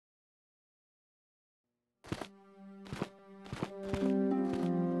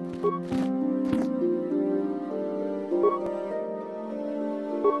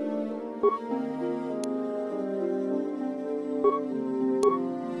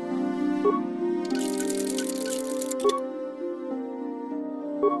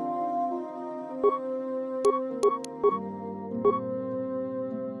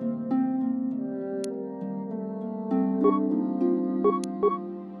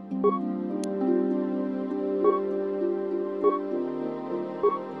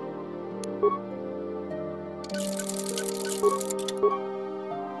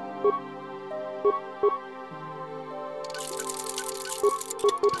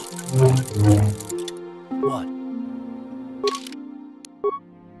What?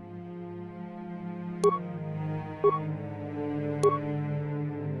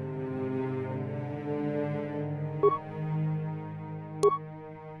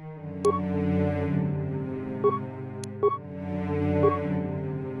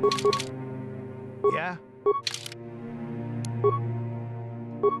 Yeah?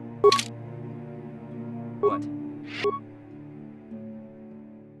 What?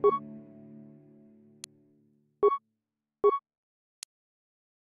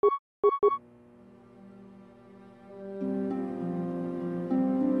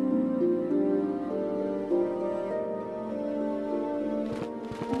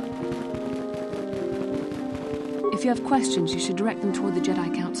 If you have questions, you should direct them toward the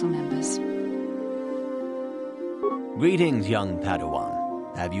Jedi Council members. Greetings, young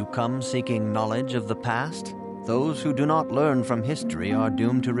Padawan. Have you come seeking knowledge of the past? Those who do not learn from history are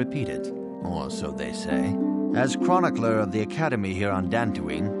doomed to repeat it, or so they say. As chronicler of the Academy here on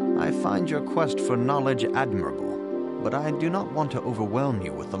Dantooine, I find your quest for knowledge admirable, but I do not want to overwhelm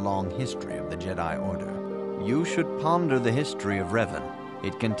you with the long history of the Jedi Order. You should ponder the history of Revan.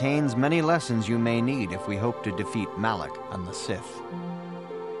 It contains many lessons you may need if we hope to defeat Malak and the Sith.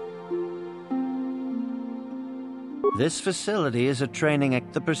 This facility is a training.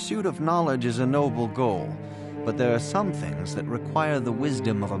 The pursuit of knowledge is a noble goal, but there are some things that require the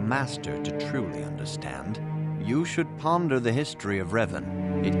wisdom of a master to truly understand. You should ponder the history of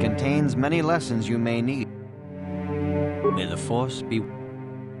Revan. It contains many lessons you may need. May the Force be...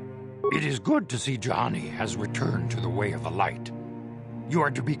 It is good to see Johnny has returned to the way of the light. You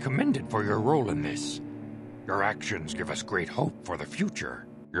are to be commended for your role in this. Your actions give us great hope for the future.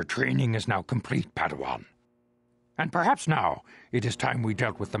 Your training is now complete, Padawan. And perhaps now it is time we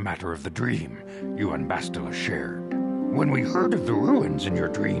dealt with the matter of the dream you and Bastila shared. When we heard of the ruins in your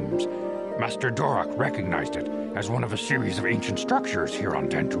dreams, Master Dorak recognized it as one of a series of ancient structures here on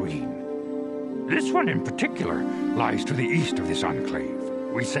Dantooine. This one in particular lies to the east of this enclave.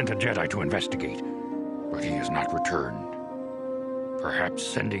 We sent a Jedi to investigate, but he has not returned. Perhaps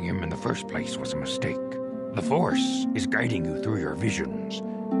sending him in the first place was a mistake. The Force is guiding you through your visions.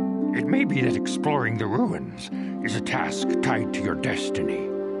 It may be that exploring the ruins is a task tied to your destiny.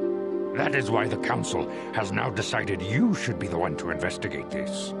 That is why the Council has now decided you should be the one to investigate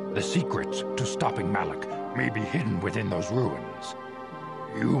this. The secrets to stopping Malak may be hidden within those ruins.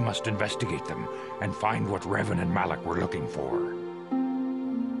 You must investigate them and find what Revan and Malak were looking for.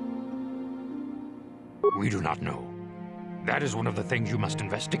 We do not know. That is one of the things you must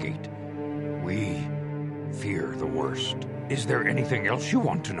investigate. We fear the worst. Is there anything else you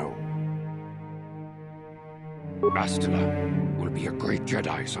want to know? Bastila will be a great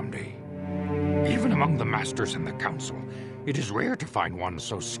Jedi someday. Even among the Masters in the Council, it is rare to find one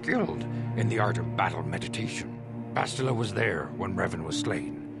so skilled in the art of battle meditation. Bastila was there when Revan was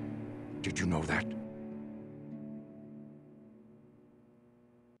slain. Did you know that?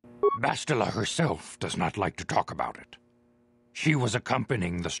 Bastila herself does not like to talk about it. She was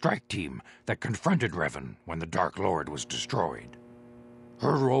accompanying the strike team that confronted Revan when the Dark Lord was destroyed.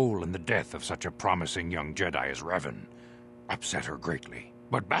 Her role in the death of such a promising young Jedi as Revan upset her greatly.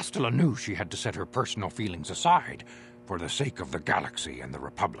 But Bastila knew she had to set her personal feelings aside for the sake of the galaxy and the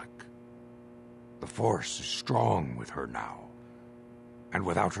Republic. The Force is strong with her now, and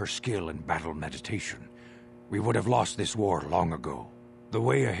without her skill in battle meditation, we would have lost this war long ago. The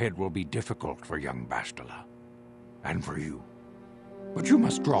way ahead will be difficult for young Bastila, and for you. But you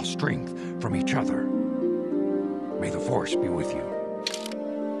must draw strength from each other. May the Force be with you.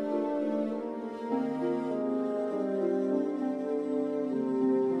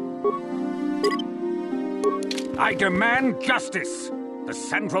 I demand justice! The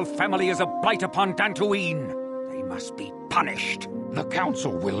Sandral family is a blight upon Dantooine. They must be punished. The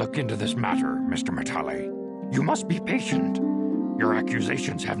Council will look into this matter, Mr. Matale. You must be patient. Your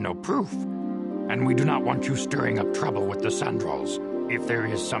accusations have no proof, and we do not want you stirring up trouble with the Sandrals if there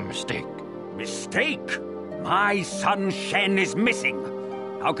is some mistake. Mistake? My son Shen is missing.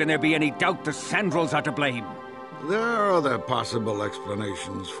 How can there be any doubt the Sandrals are to blame? There are other possible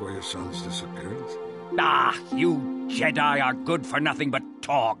explanations for your son's disappearance. Ah, you Jedi are good for nothing but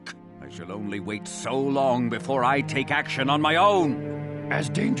talk. I shall only wait so long before I take action on my own. As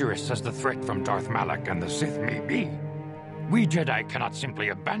dangerous as the threat from Darth Malak and the Sith may be, we Jedi cannot simply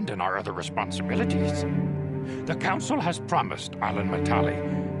abandon our other responsibilities. The Council has promised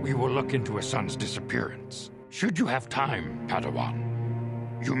Sandral-Matale we will look into a son's disappearance. Should you have time,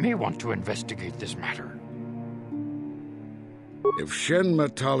 Padawan, you may want to investigate this matter. If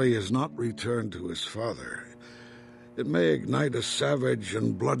Sandral-Matale is not returned to his father, it may ignite a savage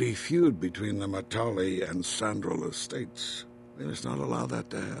and bloody feud between the Matale and Sandral estates. We must not allow that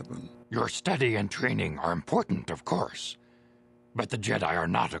to happen. Your study and training are important, of course. But the Jedi are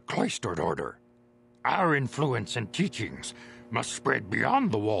not a cloistered order. Our influence and teachings must spread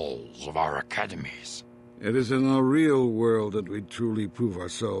beyond the walls of our academies. It is in the real world that we truly prove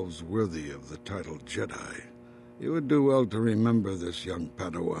ourselves worthy of the title Jedi. You would do well to remember this, young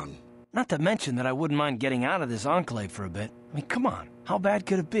Padawan. Not to mention that I wouldn't mind getting out of this enclave for a bit. I mean, come on, how bad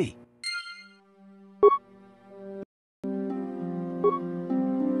could it be?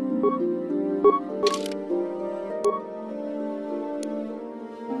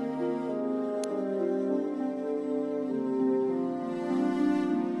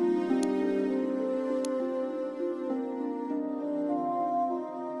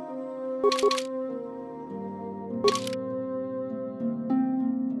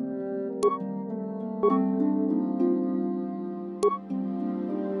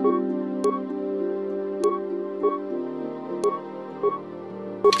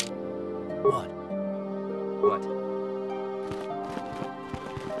 What?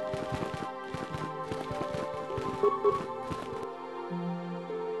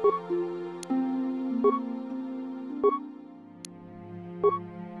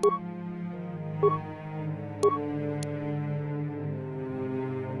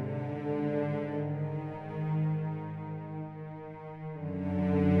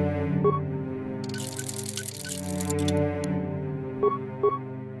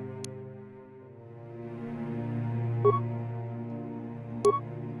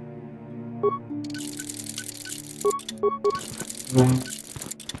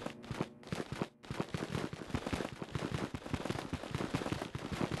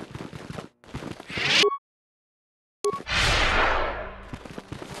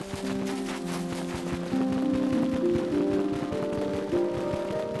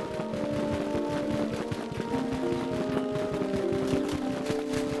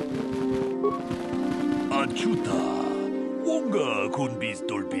 Chuta, wonga kun bis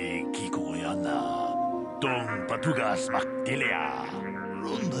dolpi kikoyana, dong patugas makdelia.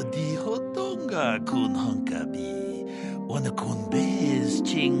 Runda di hotonga kun hunkabi, wana kun bez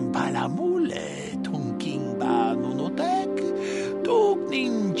ching palamule, tongking ba nunotek, dog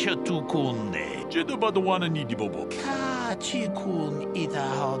nin chatu kunne, jedabadwana ni dibobo. Ka chi kun ita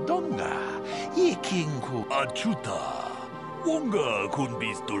hodonga, yikinku. Achuta, wonga kun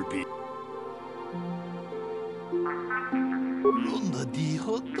bis dolpi. Runda di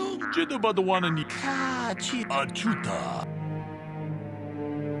hotong jedabadwana ni kachi achuta.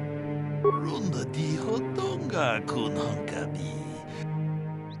 Runda di hotonga kun hunkabi.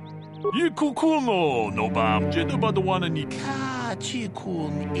 Yikukuno nobam jedabadwana ni kachi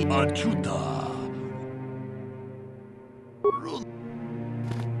kun achuta.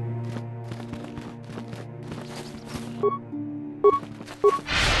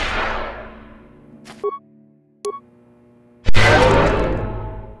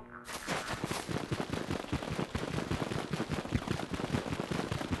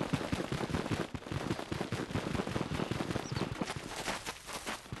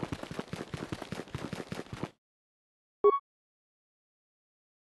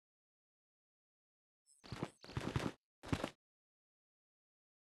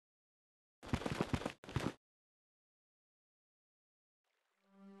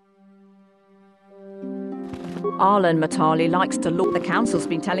 Sandral-Matale likes to look. The council's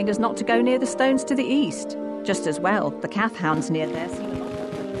been telling us not to go near the stones to the east. Just as well, the Cath hounds near there seem a lot.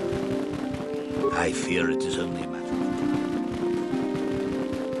 I fear it is only a matter of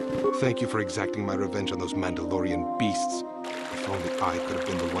time. Thank you for exacting my revenge on those Mandalorian beasts. If only I could have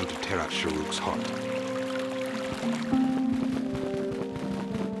been the one to tear out Sharuk's heart.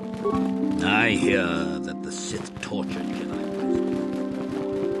 I hear that the Sith tortured Jedi.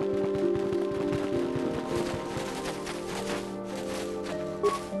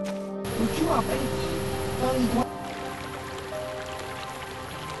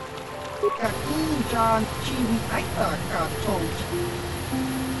 Kakinjan Chiwi Aita Katoj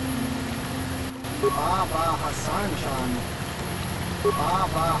Baba Hassan Jan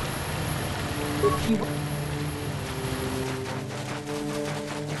Baba Kiwa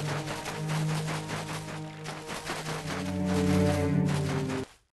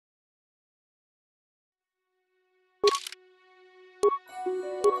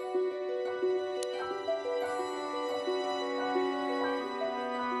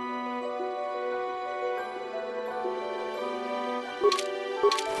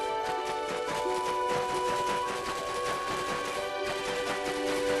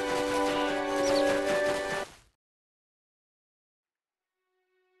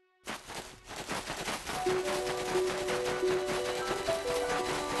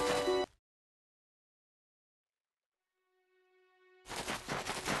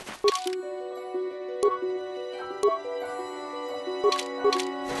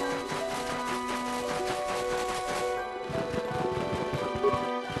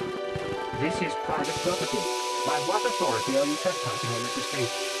his private property. By what authority are you trespassing on this estate?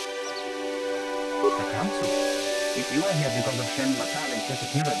 The council. If you are here because of Sandral-Matale's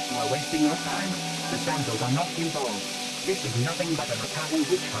disappearance, you are wasting your time. The Sandrals are not involved. This is nothing but a Matale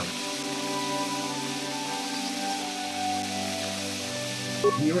witch hunt.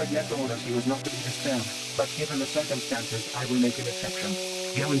 Mira left orders he was not to be disturbed, but given the circumstances, I will make an exception.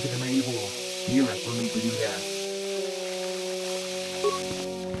 Go into the main hall. Mira will meet with you there.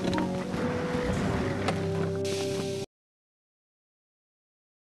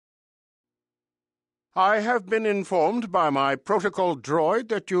 I have been informed by my protocol droid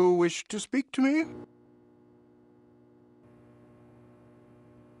that you wish to speak to me.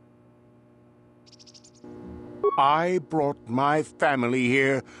 I brought my family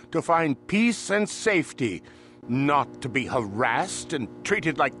here to find peace and safety, not to be harassed and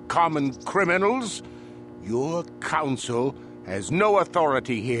treated like common criminals. Your council has no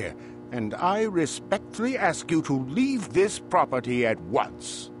authority here, and I respectfully ask you to leave this property at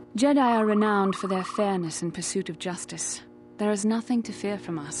once. Jedi are renowned for their fairness in pursuit of justice. There is nothing to fear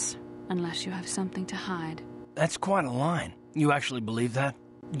from us, unless you have something to hide. That's quite a line. You actually believe that?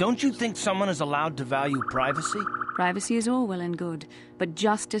 Don't you think someone is allowed to value privacy? Privacy is all well and good, but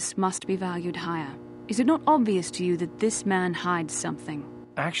justice must be valued higher. Is it not obvious to you that this man hides something?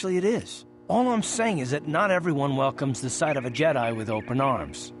 Actually, it is. All I'm saying is that not everyone welcomes the sight of a Jedi with open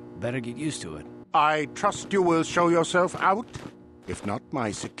arms. Better get used to it. I trust you will show yourself out. If not,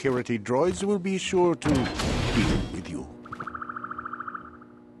 my security droids will be sure to deal with you.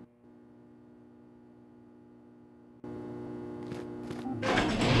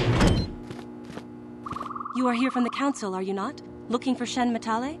 You are here from the council, are you not? Looking for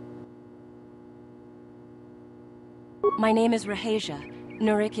Sandral-Matale? My name is Rahasia.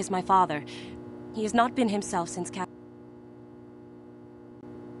 Nurik is my father. He has not been himself since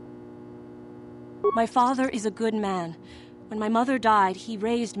My father is a good man. When my mother died, he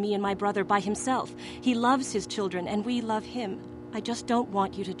raised me and my brother by himself. He loves his children, and we love him. I just don't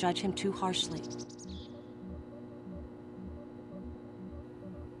want you to judge him too harshly.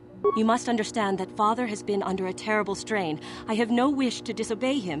 You must understand that Father has been under a terrible strain. I have no wish to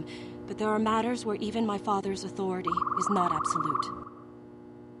disobey him, but there are matters where even my father's authority is not absolute.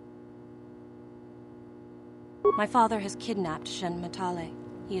 My father has kidnapped Sandral-Matale.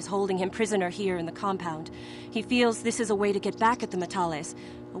 He is holding him prisoner here in the compound. He feels this is a way to get back at the Matales,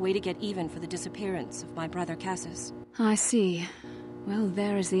 a way to get even for the disappearance of my brother Cassius. I see. Well,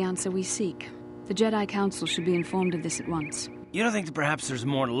 there is the answer we seek. The Jedi Council should be informed of this at once. You don't think that perhaps there's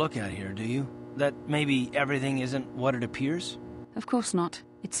more to look at here, do you? That maybe everything isn't what it appears? Of course not.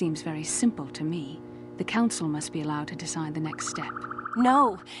 It seems very simple to me. The Council must be allowed to decide the next step.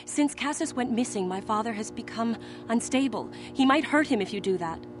 No. Since Cassius went missing, my father has become unstable. He might hurt him if you do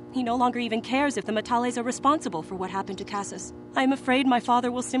that. He no longer even cares if the Matales are responsible for what happened to Cassius. I am afraid my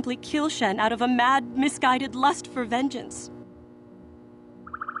father will simply kill Shen out of a mad, misguided lust for vengeance.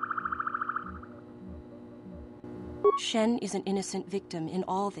 Shen is an innocent victim in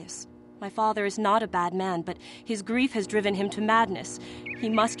all this. My father is not a bad man, but his grief has driven him to madness. He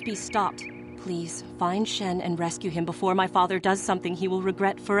must be stopped. Please, find Shen and rescue him before my father does something he will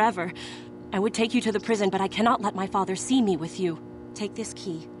regret forever. I would take you to the prison, but I cannot let my father see me with you. Take this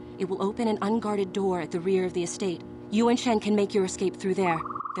key. It will open an unguarded door at the rear of the estate. You and Shen can make your escape through there.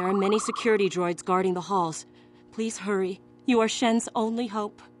 There are many security droids guarding the halls. Please hurry. You are Shen's only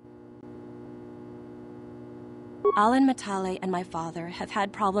hope. Sandral-Matale and my father have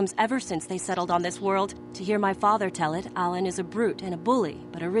had problems ever since they settled on this world. To hear my father tell it, Alan is a brute and a bully,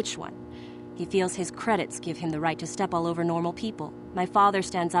 but a rich one. He feels his credits give him the right to step all over normal people. My father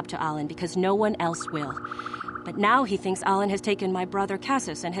stands up to Alan because no one else will. But now he thinks Alan has taken my brother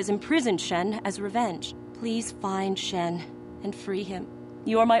Cassius and has imprisoned Shen as revenge. Please find Shen and free him.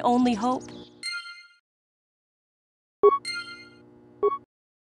 You are my only hope.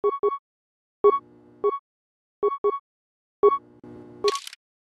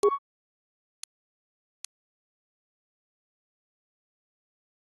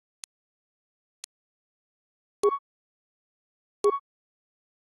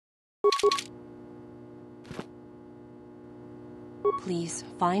 Please,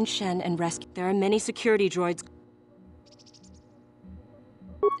 find Shen and rescue. There are many security droids.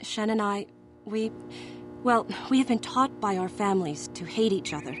 Shen and I, we have been taught by our families to hate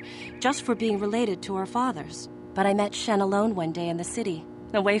each other, just for being related to our fathers. But I met Shen alone one day in the city,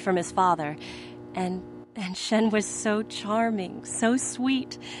 away from his father, and Shen was so charming, so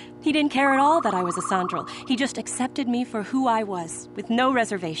sweet. He didn't care at all that I was a Sandral. He just accepted me for who I was, with no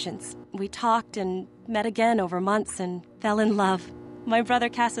reservations. We talked and met again over months and fell in love. My brother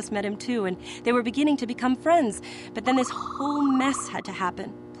Cassus met him too, and they were beginning to become friends. But then this whole mess had to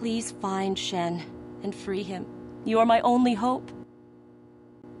happen. Please find Shen and free him. You are my only hope.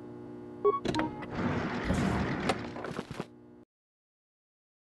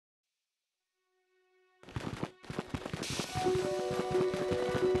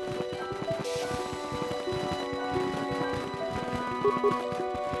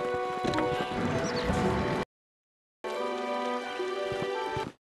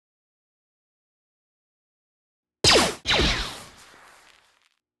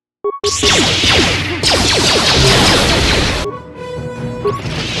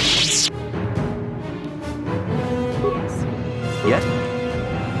 Yes?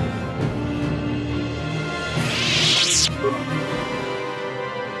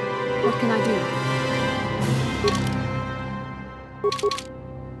 What can I do?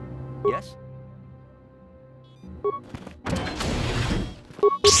 Yes?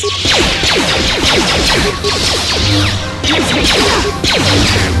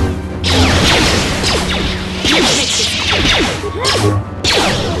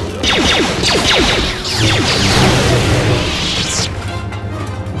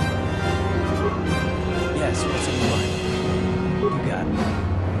 Yes, what's in your mind? You got it.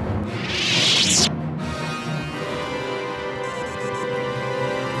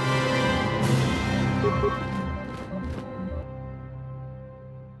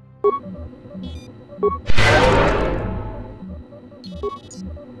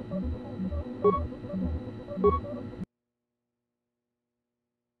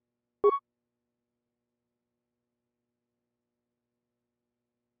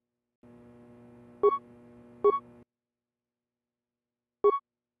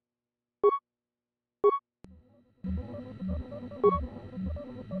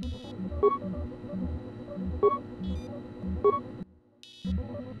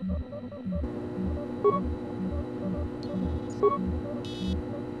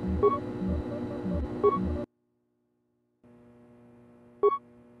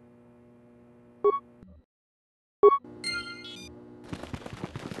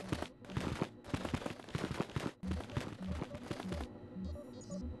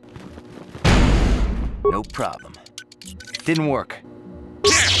 No problem. Didn't work.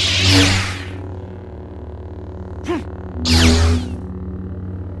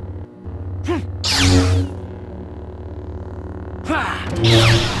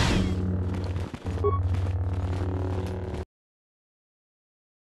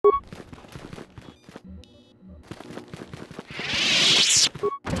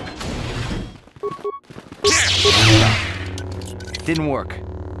 Didn't work.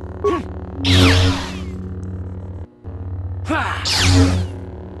 No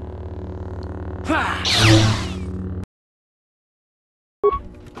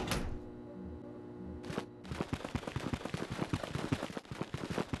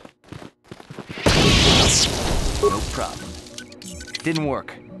problem. Didn't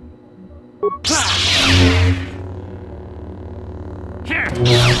work.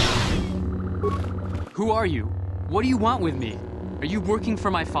 Who are you? What do you want with me? Are you working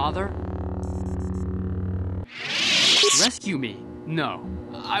for my father? Rescue me? No.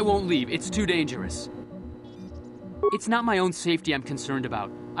 I won't leave. It's too dangerous. It's not my own safety I'm concerned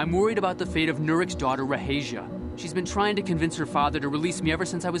about. I'm worried about the fate of Nurik's daughter, Rahasia. She's been trying to convince her father to release me ever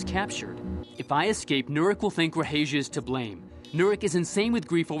since I was captured. If I escape, Nurik will think Rahasia is to blame. Nurik is insane with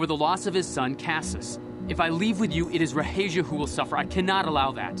grief over the loss of his son, Cassus. If I leave with you, it is Rahasia who will suffer. I cannot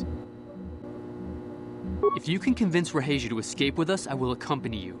allow that. If you can convince Rahasia to escape with us, I will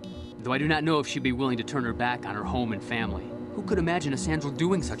accompany you. Though I do not know if she'd be willing to turn her back on her home and family. Who could imagine a Sandral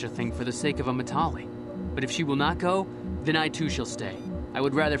doing such a thing for the sake of a Matale? But if she will not go, then I too shall stay. I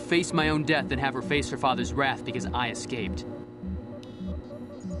would rather face my own death than have her face her father's wrath because I escaped.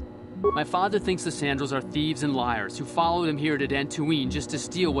 My father thinks the Sandrals are thieves and liars who followed him here to Dantooine just to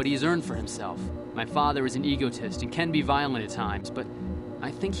steal what he has earned for himself. My father is an egotist and can be violent at times, but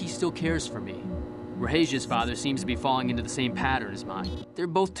I think he still cares for me. Rahasia's father seems to be falling into the same pattern as mine. They're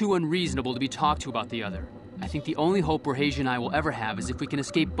both too unreasonable to be talked to about the other. I think the only hope Rahasia and I will ever have is if we can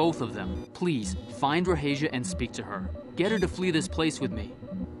escape both of them. Please, find Rahasia and speak to her. Get her to flee this place with me.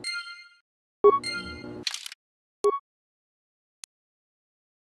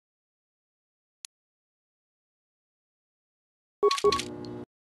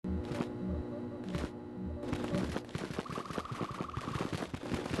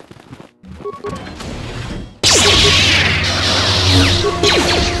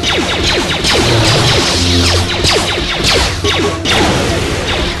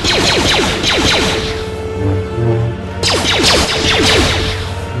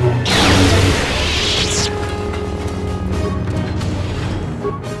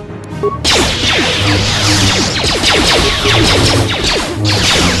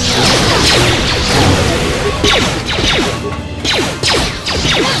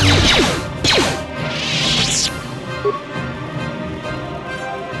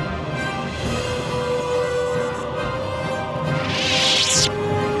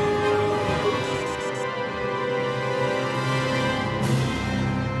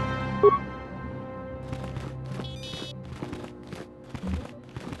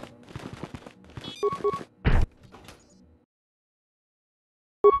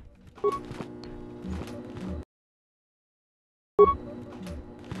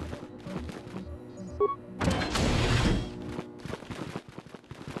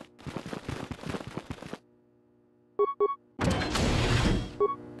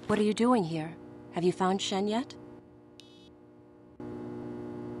 What are you doing here? Have you found Shen yet?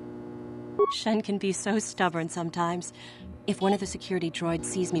 Shen can be so stubborn sometimes. If one of the security droids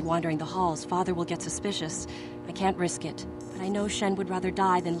sees me wandering the halls, Father will get suspicious. I can't risk it. But I know Shen would rather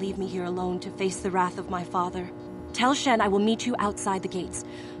die than leave me here alone to face the wrath of my father. Tell Shen I will meet you outside the gates.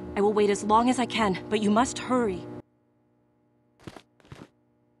 I will wait as long as I can, but you must hurry.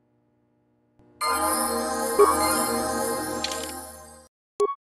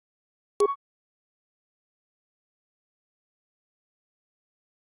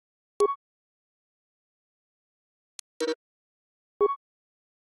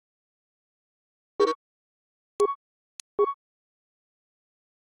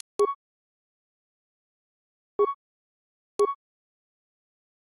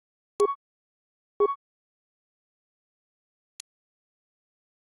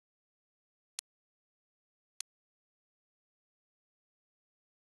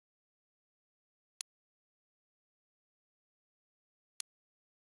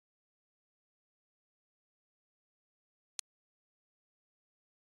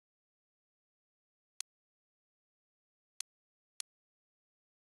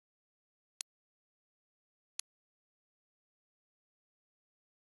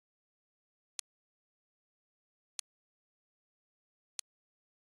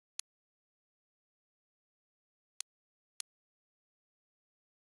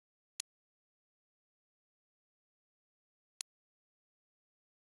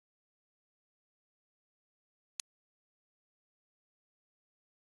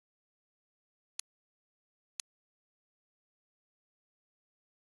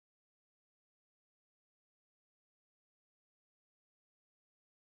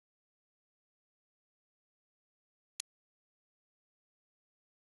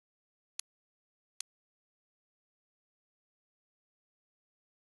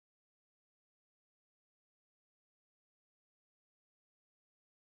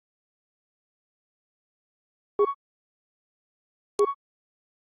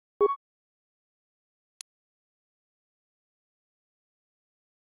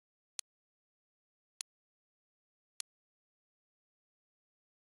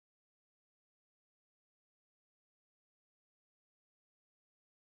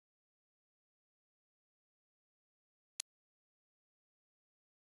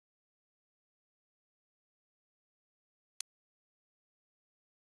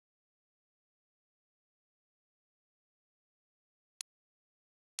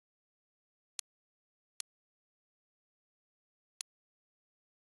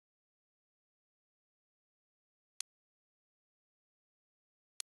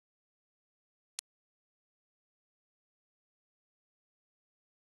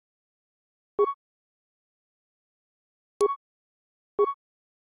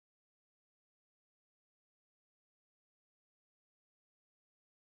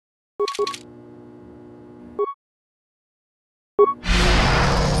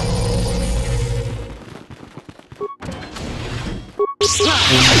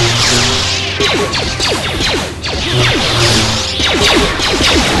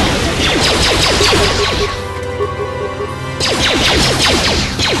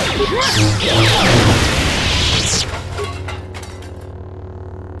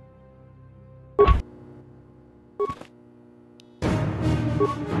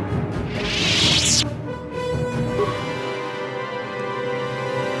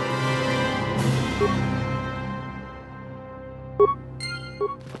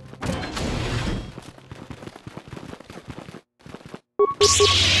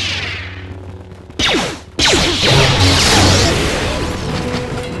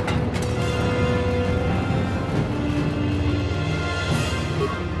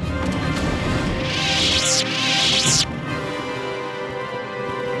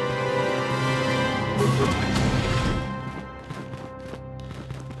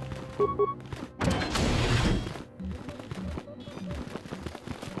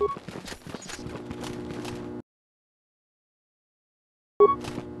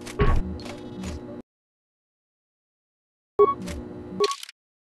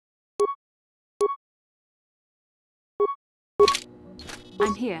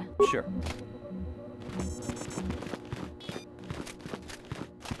 I'm here. Sure.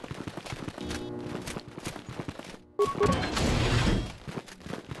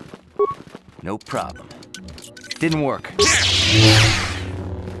 No problem. Didn't work.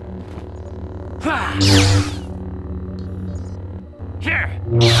 Here!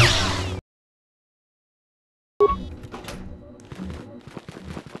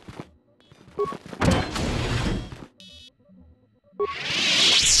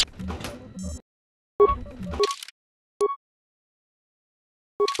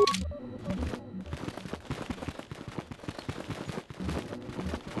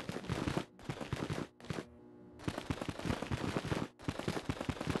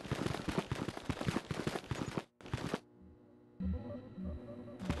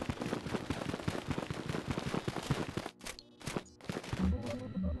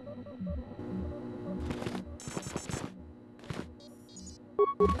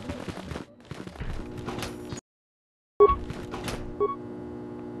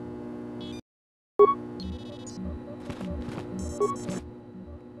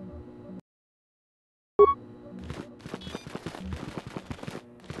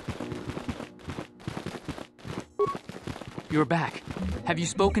 You're back. Have you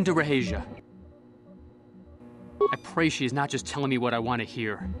spoken to Rahasia? I pray she is not just telling me what I want to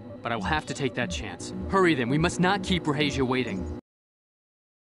hear, but I will have to take that chance. Hurry then, we must not keep Rahasia waiting.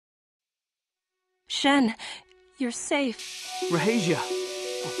 Shen, you're safe. Rahasia!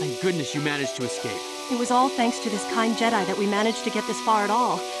 Oh, thank goodness you managed to escape. It was all thanks to this kind Jedi that we managed to get this far at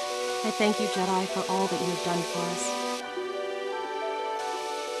all. I thank you, Jedi, for all that you have done for us.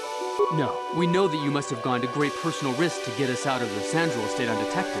 No, we know that you must have gone to great personal risk to get us out of the Sandral estate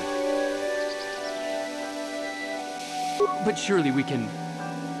undetected. But surely we can...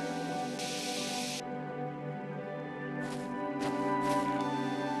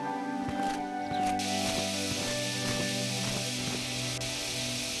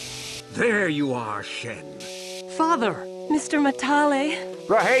 There you are, Shen. Father! Mr. Matale.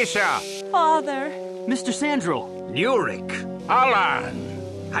 Rahasia! Father! Mr. Sandral! Nurik! Alan!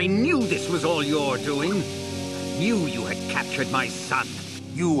 I knew this was all your doing. I knew you had captured my son.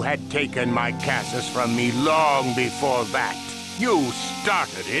 You had taken my Cassus from me long before that. You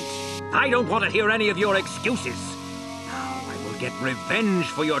started it. I don't want to hear any of your excuses. Now I will get revenge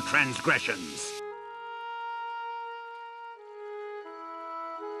for your transgressions.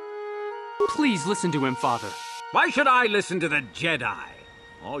 Please listen to him, Father. Why should I listen to the Jedi?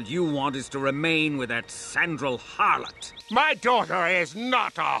 All you want is to remain with that Sandral harlot. My daughter is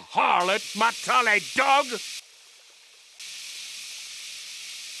not a harlot, Matale dog!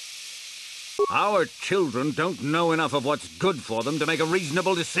 Our children don't know enough of what's good for them to make a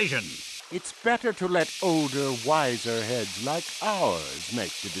reasonable decision. It's better to let older, wiser heads like ours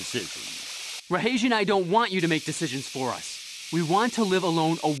make the decisions. Rahasia and I don't want you to make decisions for us. We want to live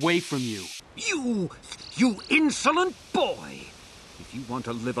alone away from you. You insolent boy! If you want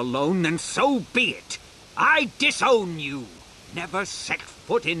to live alone, then so be it. I disown you. Never set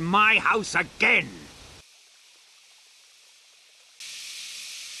foot in my house again.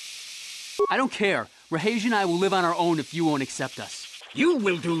 I don't care. Rahasia and I will live on our own if you won't accept us. You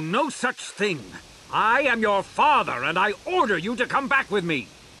will do no such thing. I am your father, and I order you to come back with me.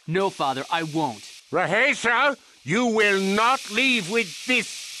 No, Father, I won't. Rahasia, you will not leave with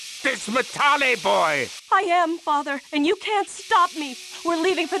this Matale boy! I am, Father, and you can't stop me. We're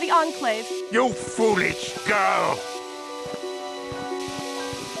leaving for the Enclave. You foolish girl!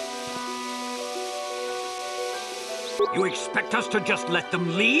 You expect us to just let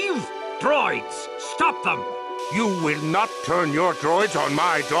them leave? Droids, stop them! You will not turn your droids on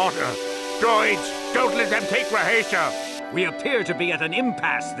my daughter. Droids, don't let them take Rahasia. We appear to be at an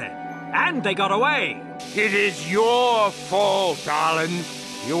impasse then. And they got away. It is your fault, Alan.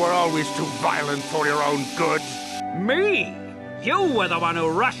 You were always too violent for your own good. Me? You were the one who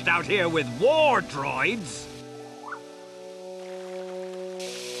rushed out here with war droids.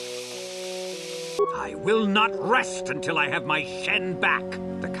 I will not rest until I have my Shen back.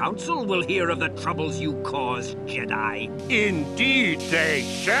 The Council will hear of the troubles you caused, Jedi. Indeed they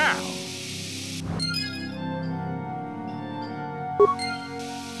shall.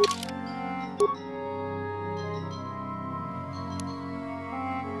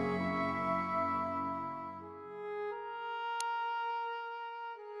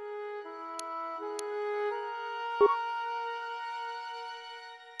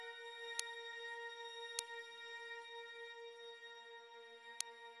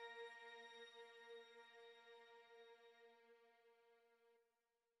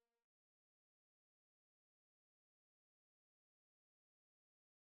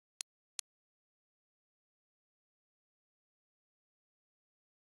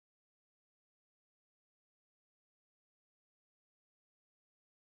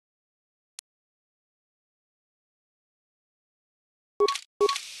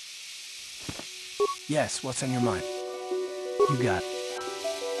 Yes, what's on your mind? You got it.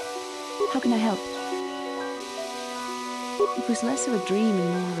 How can I help? It was less of a dream and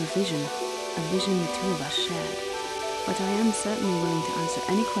more of a vision the two of us shared. But I am certainly willing to answer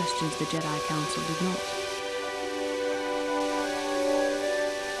any questions the Jedi Council did not.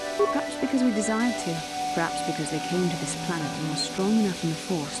 Perhaps because we desired to. Perhaps because they came to this planet and were strong enough in the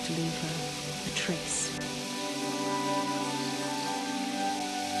Force to leave a trace.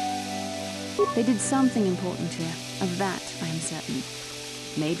 They did something important here. Of that, I am certain.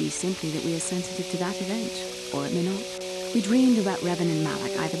 Maybe simply that we are sensitive to that event, or it may not. We dreamed about Revan and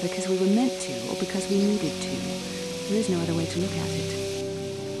Malak either because we were meant to, or because we needed to. There is no other way to look at it.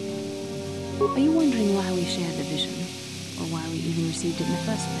 Are you wondering why we shared the vision, or why we even received it in the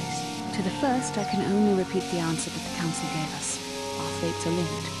first place? To the first, I can only repeat the answer that the Council gave us. Our fates are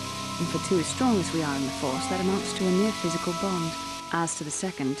linked, and for two as strong as we are in the Force, that amounts to a near physical bond. As to the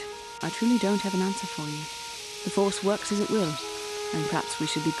second, I truly don't have an answer for you. The Force works as it will, and perhaps we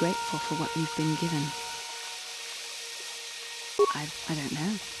should be grateful for what we've been given. I don't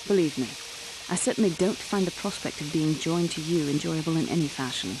know. Believe me, I certainly don't find the prospect of being joined to you enjoyable in any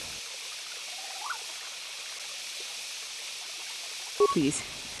fashion. Please,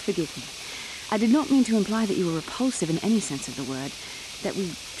 forgive me. I did not mean to imply that you were repulsive in any sense of the word. That we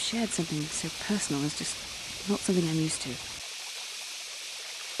shared something so personal is just not something I'm used to.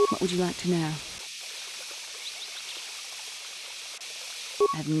 What would you like to know?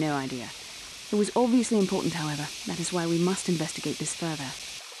 I have no idea. It was obviously important, however. That is why we must investigate this further.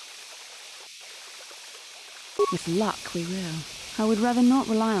 With luck, we will. I would rather not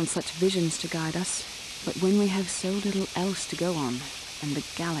rely on such visions to guide us. But when we have so little else to go on, and the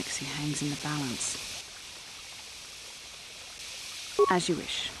galaxy hangs in the balance. As you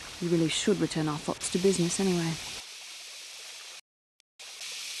wish. We really should return our thoughts to business anyway.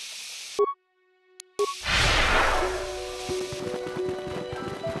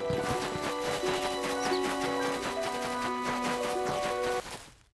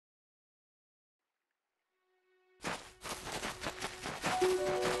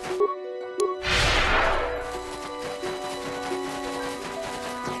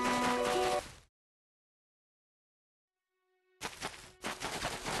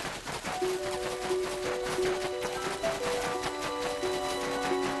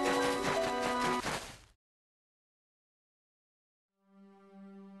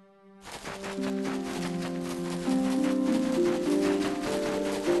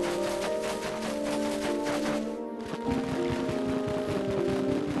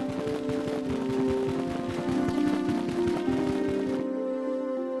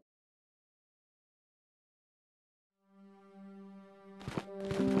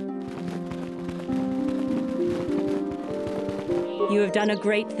 You have done a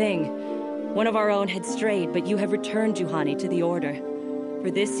great thing. One of our own had strayed, but you have returned Juhani to the Order.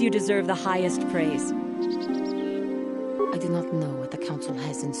 For this, you deserve the highest praise. I do not know what the Council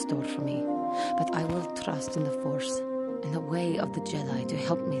has in store for me, but I will trust in the Force and the way of the Jedi to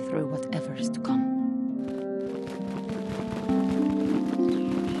help me through whatever is to come.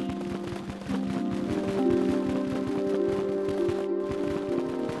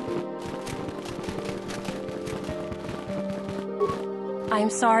 I am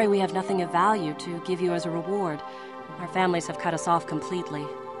sorry we have nothing of value to give you as a reward. Our families have cut us off completely.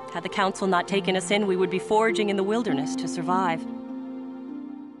 Had the Council not taken us in, we would be foraging in the wilderness to survive.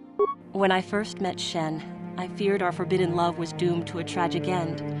 When I first met Shen, I feared our forbidden love was doomed to a tragic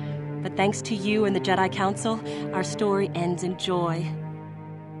end. But thanks to you and the Jedi Council, our story ends in joy.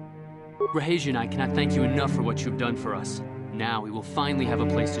 Rahesia and I cannot thank you enough for what you have done for us. Now we will finally have a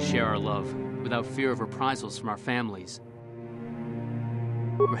place to share our love, without fear of reprisals from our families.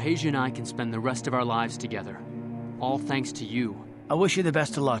 Rahesia and I can spend the rest of our lives together. All thanks to you. I wish you the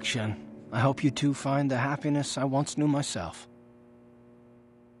best of luck, Shen. I hope you too find the happiness I once knew myself.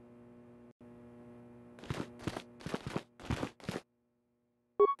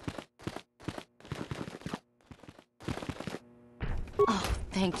 Oh,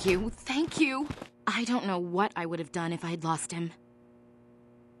 thank you. Thank you. I don't know what I would have done if I had lost him.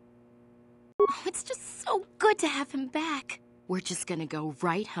 Oh, it's just so good to have him back. We're just gonna go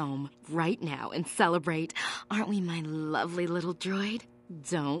right home, right now, and celebrate. Aren't we, my lovely little droid?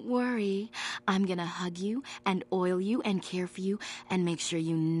 Don't worry. I'm gonna hug you, and oil you, and care for you, and make sure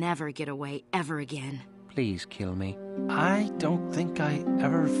you never get away ever again. Please kill me. I don't think I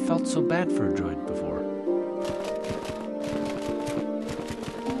ever felt so bad for a droid before.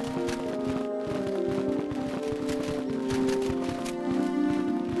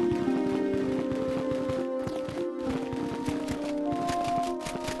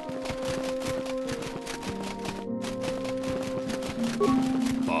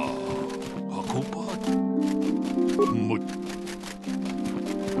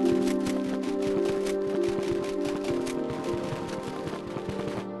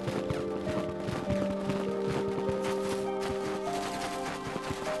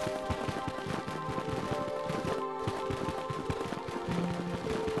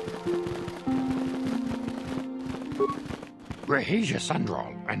 Grehasia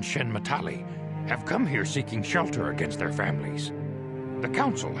Sandral and Sandral-Matale have come here seeking shelter against their families. The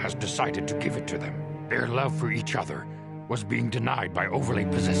council has decided to give it to them. Their love for each other was being denied by overly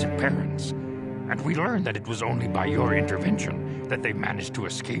possessive parents, and we learned that it was only by your intervention that they managed to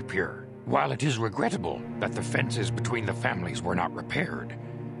escape here. While it is regrettable that the fences between the families were not repaired,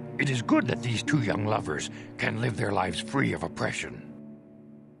 it is good that these two young lovers can live their lives free of oppression.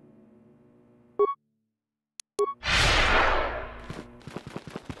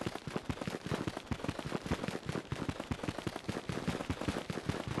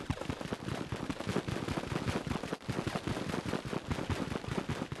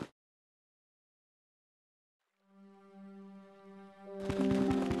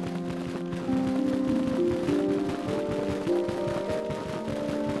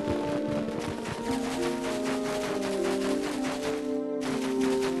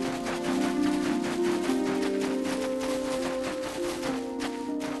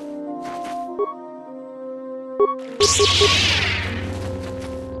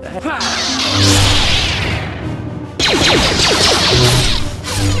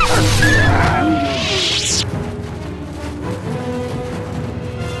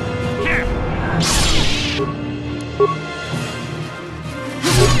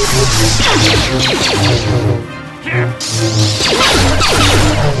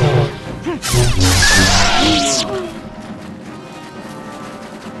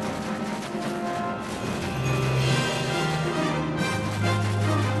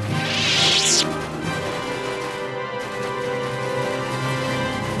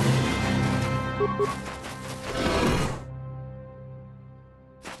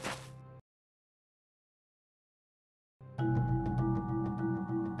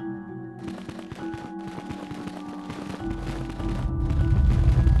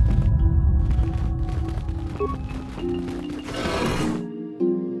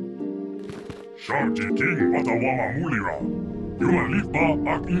 King watawama mulira. Yuma lipa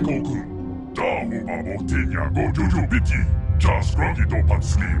ak inkokun. Da hupa botinya go juju biti. Just grunty to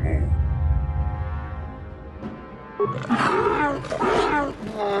patslimo.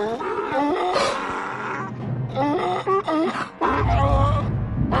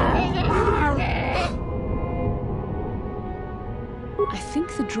 I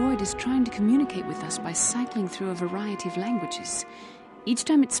think the droid is trying to communicate with us by cycling through a variety of languages. Each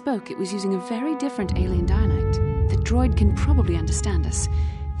time it spoke, it was using a very different alien dialect. The droid can probably understand us.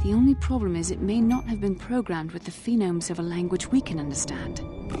 The only problem is it may not have been programmed with the phonemes of a language we can understand.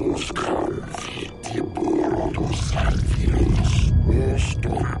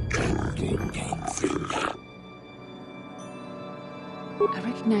 I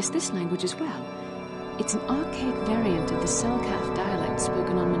recognize this language as well. It's an archaic variant of the Selkath dialect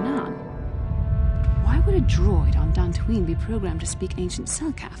spoken on Manaan. Why would a droid on Dantooine be programmed to speak ancient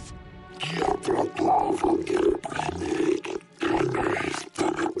Selkath?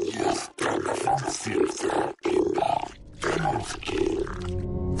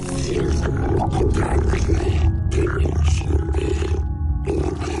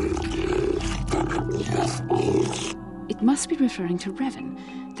 It must be referring to Revan.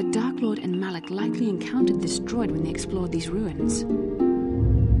 The Dark Lord and Malak likely encountered this droid when they explored these ruins.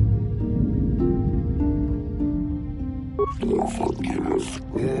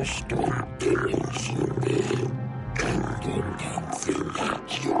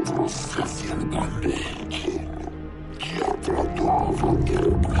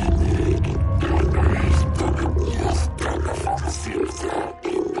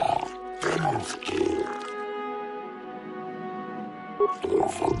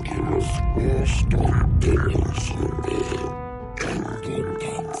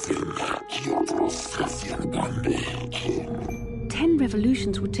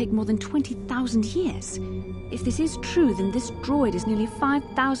 Revolutions would take more than 20,000 years. If this is true, then this droid is nearly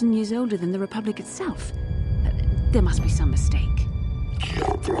 5,000 years older than the Republic itself. There must be some mistake.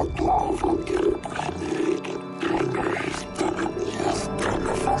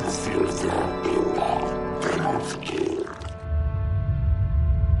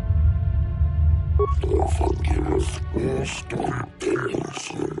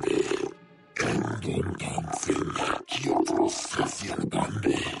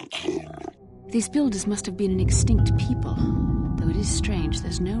 These builders must have been an extinct people. Though it is strange,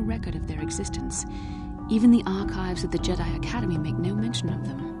 there's no record of their existence. Even the archives of the Jedi Academy make no mention of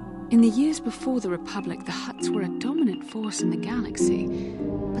them. In the years before the Republic, the Hutts were a dominant force in the galaxy,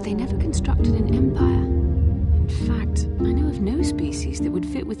 but they never constructed an empire. In fact, I know of no species that would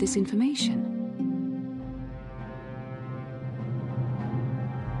fit with this information.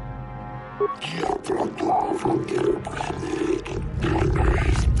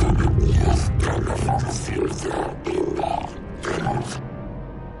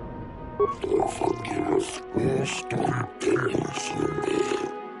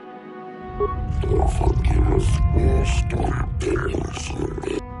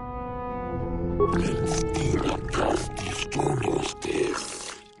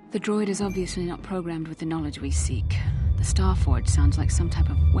 The droid is obviously not programmed with the knowledge we seek. The Starforge sounds like some type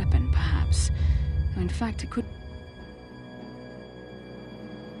of weapon, perhaps. Though in fact, it could...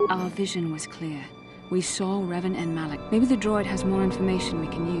 Our vision was clear. We saw Revan and Malak. Maybe the droid has more information we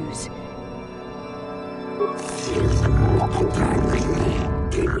can use.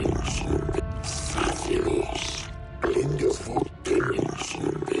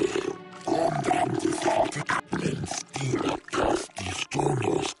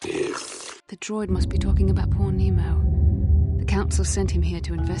 The droid must be talking about poor Nemo. The Council sent him here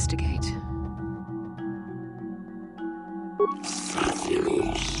to investigate.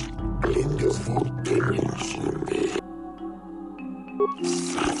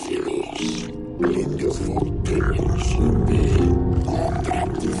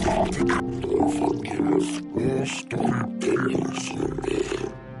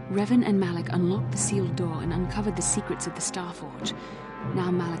 Revan and Malak unlocked the sealed door and uncovered the secrets of the Starforge.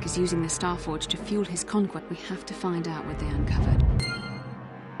 Now Malak is using the Starforge to fuel his conquest. We have to find out what they uncovered.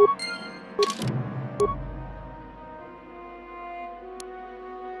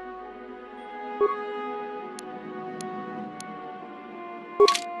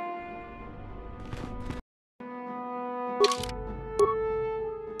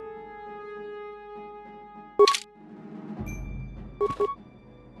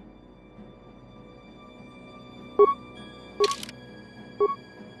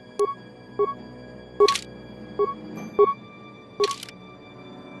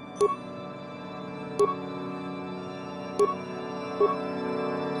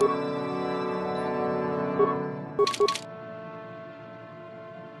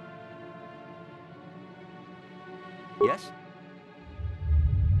 Yes?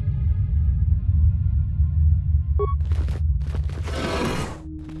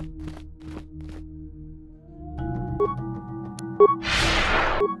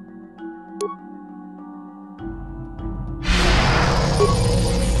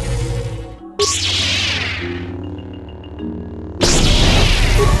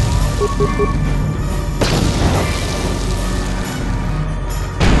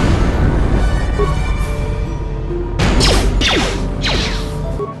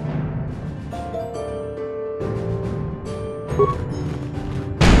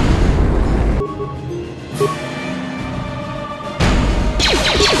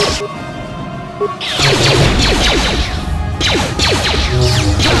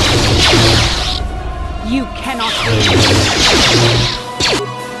 You cannot win.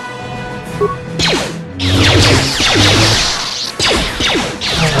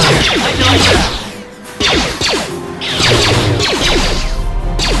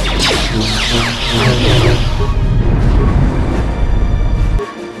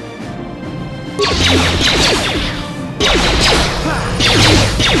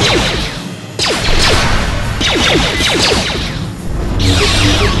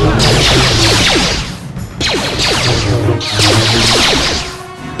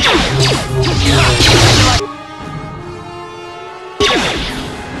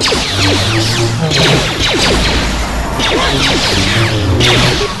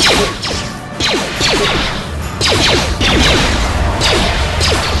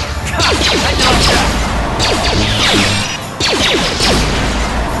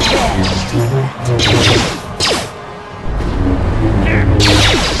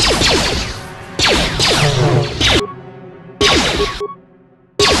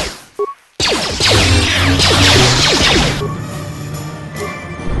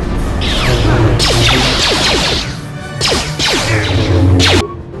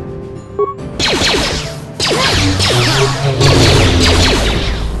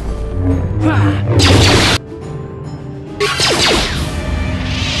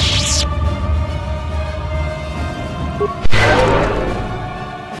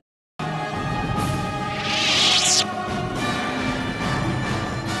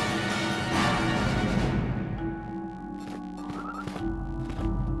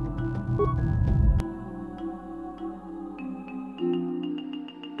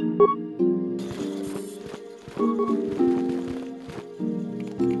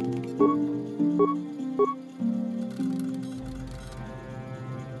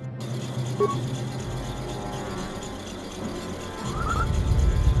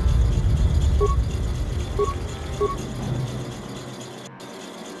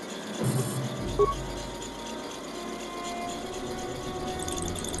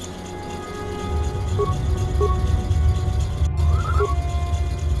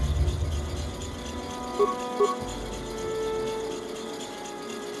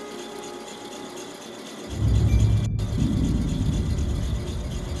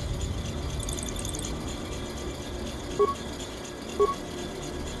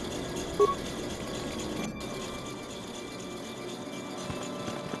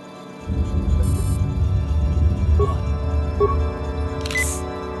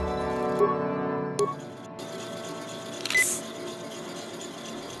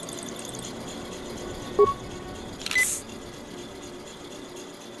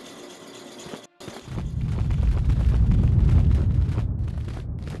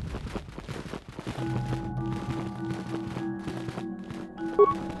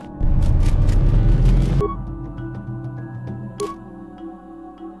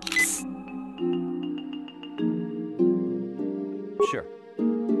 Sure.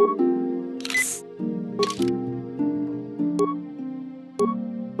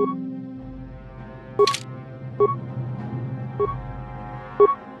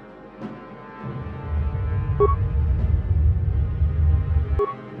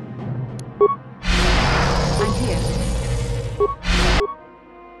 I'm here.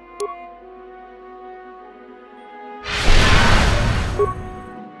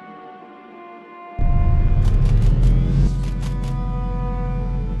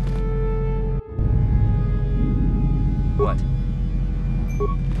 What?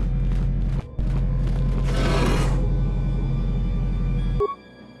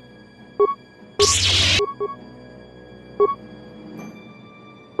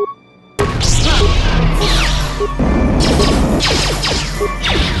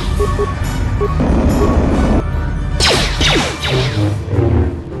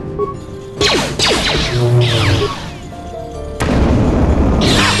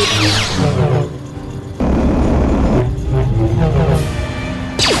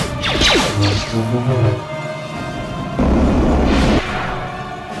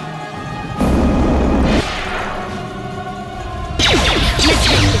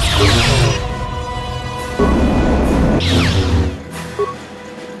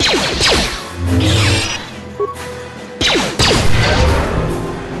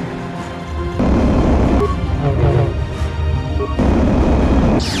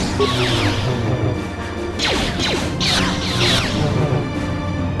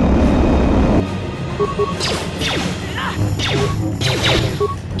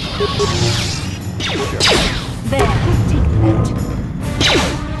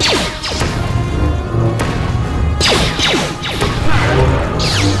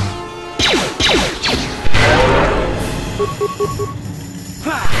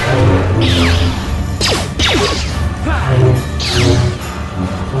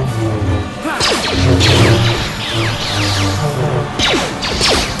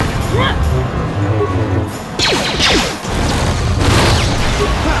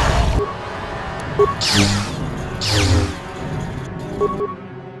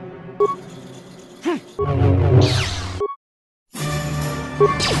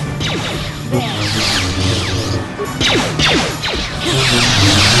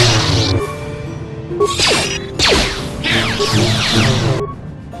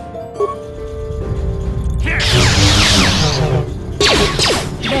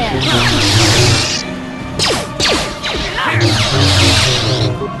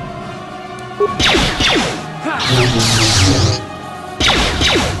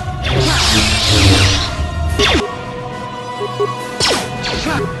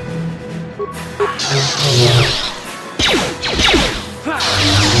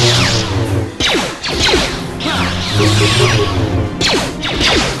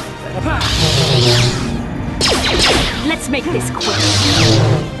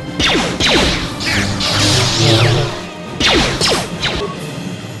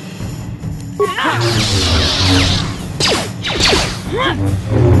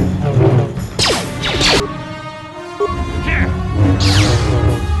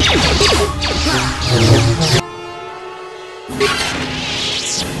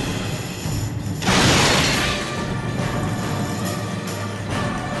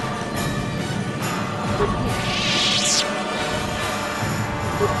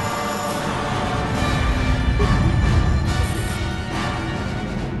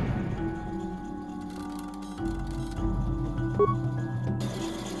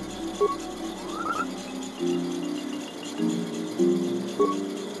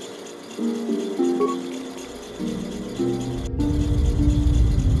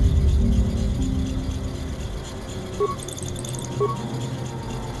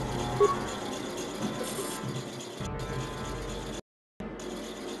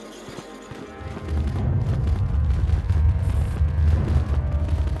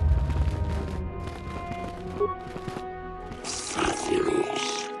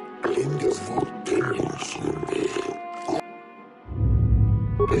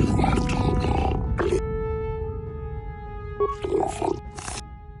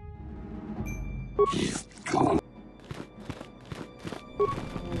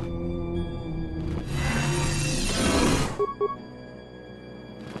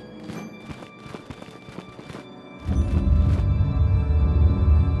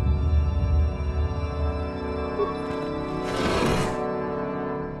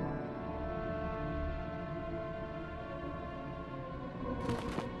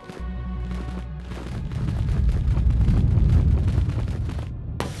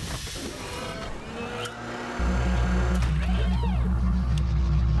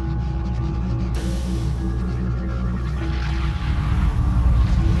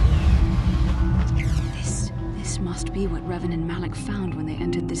 This must be what Revan and Malak found when they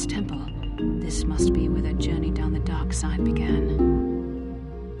entered this temple. This must be where their journey down the dark side began.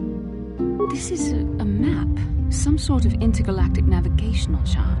 This is a map, some sort of intergalactic navigational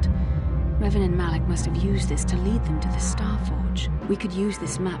chart. Revan and Malak must have used this to lead them to the Starforge. We could use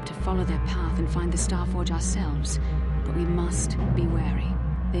this map to follow their path and find the Starforge ourselves, but we must be wary.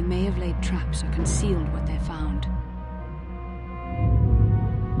 They may have laid traps or concealed what they found.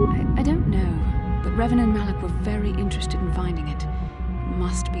 I don't know, but Revan and Malak were very interested in finding it. It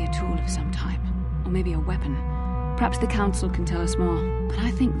must be a tool of some type, or maybe a weapon. Perhaps the Council can tell us more, but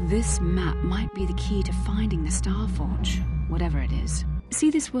I think this map might be the key to finding the Starforge, whatever it is. See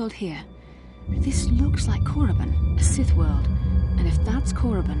this world here? This looks like Korriban, a Sith world. And if that's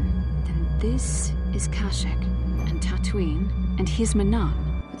Korriban, then this is Kashyyyk, and Dantooine, and here's Manan.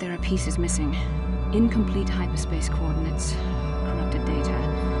 But there are pieces missing. Incomplete hyperspace coordinates, corrupted data,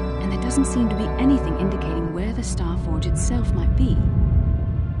 and there doesn't seem to be anything indicating where the Starforge itself might be.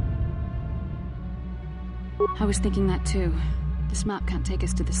 I was thinking that too. This map can't take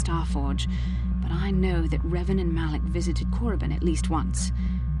us to the Starforge, but I know that Revan and Malak visited Korriban at least once.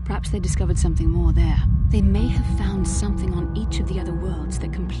 Perhaps they discovered something more there. They may have found something on each of the other worlds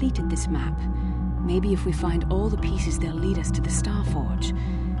that completed this map. Maybe if we find all the pieces, they'll lead us to the Starforge,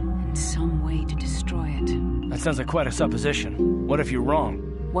 and some way to destroy it. That sounds like quite a supposition. What if you're wrong?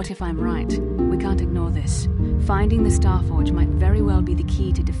 What if I'm right? We can't ignore this. Finding the Starforge might very well be the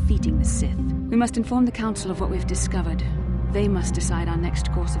key to defeating the Sith. We must inform the Council of what we've discovered. They must decide our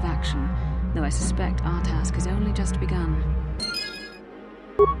next course of action, though I suspect our task has only just begun.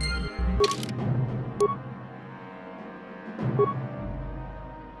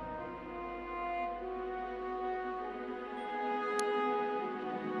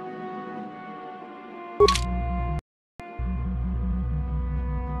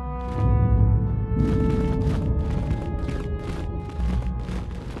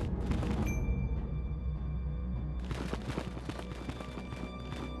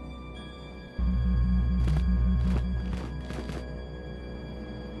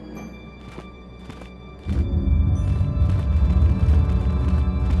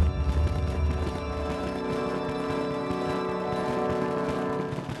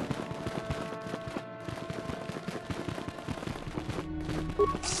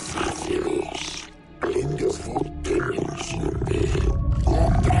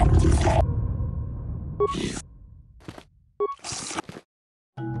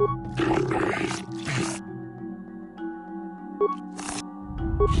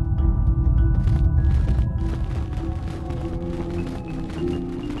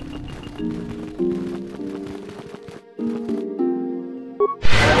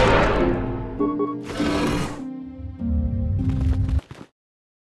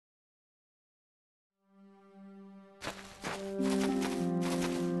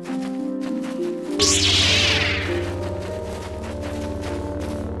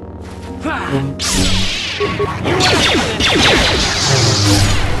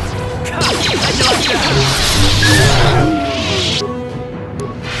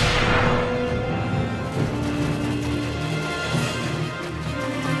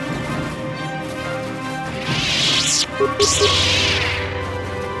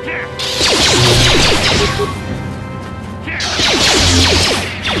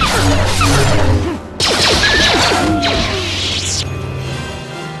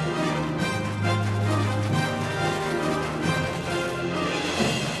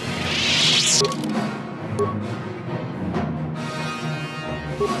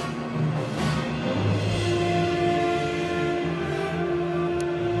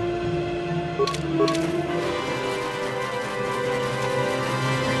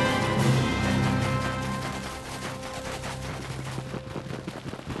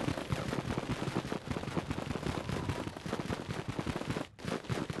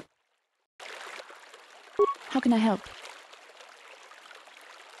 How can I help?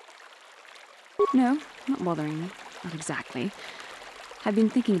 No, not bothering me. Not exactly. I've been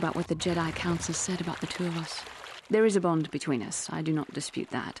thinking about what the Jedi Council said about the two of us. There is a bond between us, I do not dispute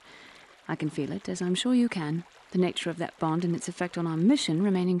that. I can feel it, as I'm sure you can. The nature of that bond and its effect on our mission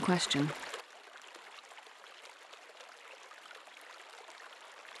remain in question.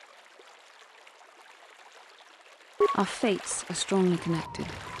 Our fates are strongly connected,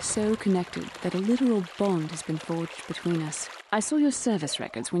 so connected that a literal bond has been forged between us. I saw your service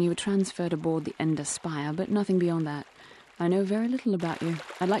records when you were transferred aboard the Ender Spire, but nothing beyond that. I know very little about you.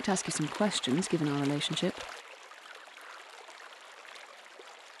 I'd like to ask you some questions, given our relationship.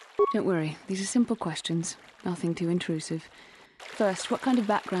 Don't worry, these are simple questions, nothing too intrusive. First, what kind of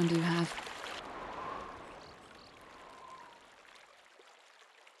background do you have?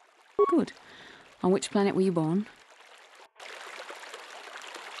 Good. On which planet were you born?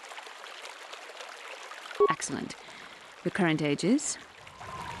 Excellent. Your current age is?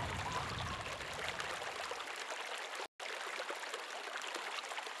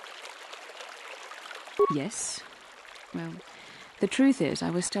 Yes. Well, the truth is, I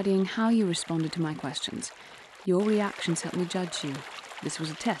was studying how you responded to my questions. Your reactions helped me judge you. This was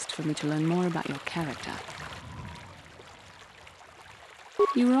a test for me to learn more about your character.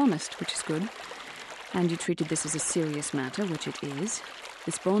 You were honest, which is good. And you treated this as a serious matter, which it is.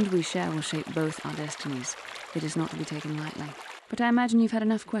 This bond we share will shape both our destinies. It is not to be taken lightly. But I imagine you've had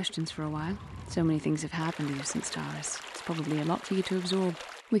enough questions for a while. So many things have happened to you since Taurus. It's probably a lot for you to absorb.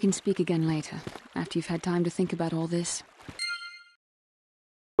 We can speak again later, after you've had time to think about all this.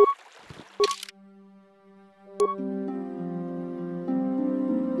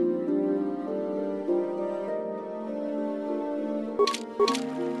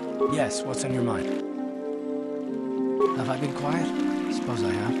 Yes, what's on your mind? Have I been quiet? Suppose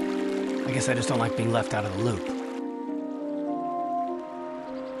I have. I guess I just don't like being left out of the loop.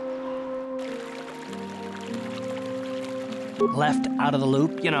 Left out of the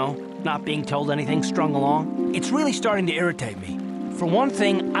loop, you know, not being told anything, strung along. It's really starting to irritate me. For one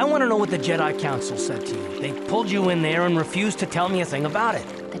thing, I want to know what the Jedi Council said to you. They pulled you in there and refused to tell me a thing about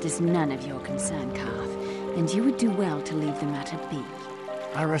it. That is none of your concern, Carth, and you would do well to leave the matter be.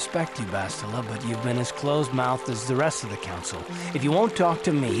 I respect you, Bastila, but you've been as closed-mouthed as the rest of the Council. If you won't talk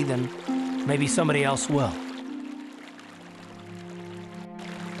to me, then maybe somebody else will.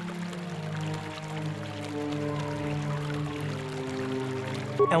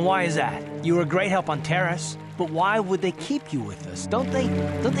 And why is that? You were a great help on Terrace, but why would they keep you with us? Don't they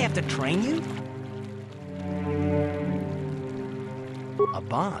have to train you? A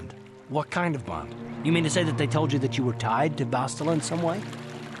bond? What kind of bond? You mean to say that they told you that you were tied to Bastila in some way?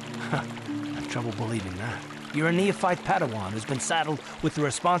 I have trouble believing that. You're a neophyte Padawan who's been saddled with the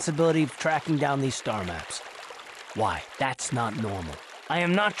responsibility of tracking down these star maps. Why? That's not normal. I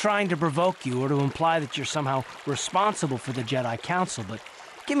am not trying to provoke you or to imply that you're somehow responsible for the Jedi Council, but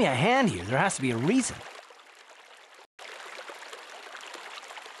give me a hand here. There has to be a reason.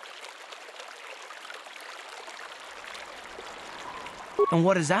 And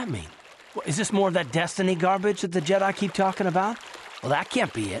what does that mean? Is this more of that destiny garbage that the Jedi keep talking about? Well, that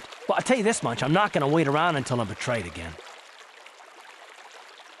can't be it. Well, I'll tell you this much. I'm not going to wait around until I'm betrayed again.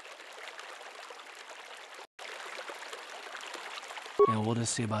 Yeah, we'll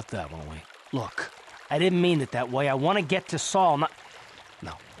just see about that, won't we? Look, I didn't mean it that way. I want to get to Saul, not...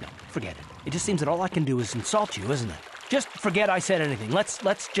 No, forget it. It just seems that all I can do is insult you, isn't it? Just forget I said anything. Let's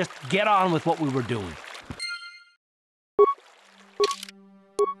just get on with what we were doing.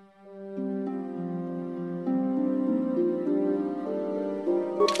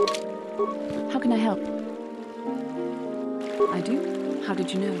 How can I help? I do? How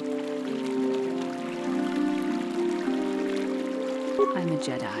did you know? I'm a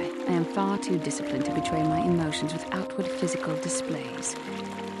Jedi. I am far too disciplined to betray my emotions with outward physical displays.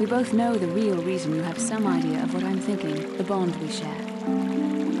 We both know the real reason you have some idea of what I'm thinking, the bond we share.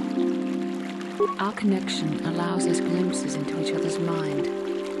 Our connection allows us glimpses into each other's mind.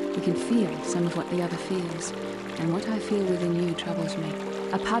 We can feel some of what the other feels, and what I feel within you troubles me.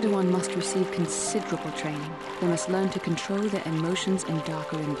 A Padawan must receive considerable training. They must learn to control their emotions and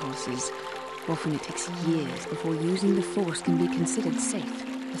darker impulses. Often it takes years before using the Force can be considered safe.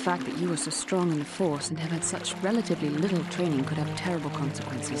 The fact that you are so strong in the Force and have had such relatively little training could have terrible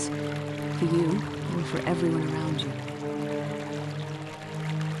consequences. For you, and for everyone around you.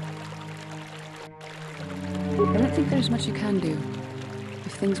 I don't think there's much you can do.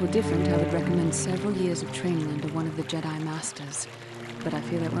 If things were different, I would recommend several years of training under one of the Jedi Masters. But I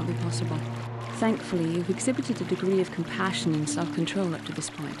fear that won't be possible. Thankfully, you've exhibited a degree of compassion and self-control up to this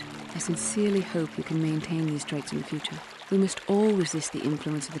point. I sincerely hope you can maintain these traits in the future. We must all resist the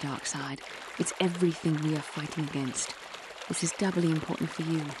influence of the dark side. It's everything we are fighting against. This is doubly important for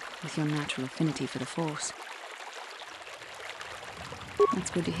you, with your natural affinity for the Force. That's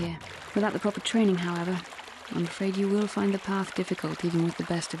good to hear. Without the proper training, however, I'm afraid you will find the path difficult even with the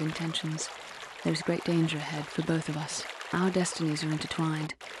best of intentions. There's great danger ahead for both of us. Our destinies are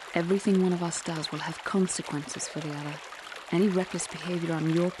intertwined. Everything one of us does will have consequences for the other. Any reckless behavior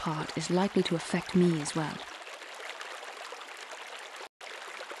on your part is likely to affect me as well.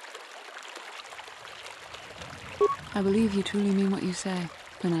 I believe you truly mean what you say,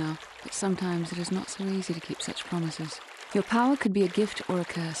 for now, but sometimes it is not so easy to keep such promises. Your power could be a gift or a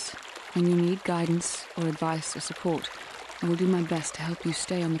curse. When you need guidance or advice or support, I will do my best to help you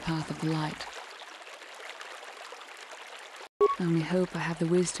stay on the path of the light. I only hope I have the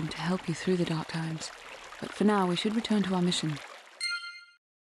wisdom to help you through the dark times. But for now, we should return to our mission.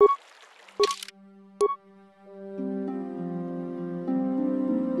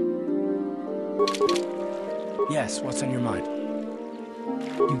 Yes, what's on your mind?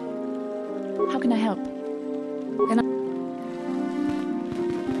 How can I help? Can I...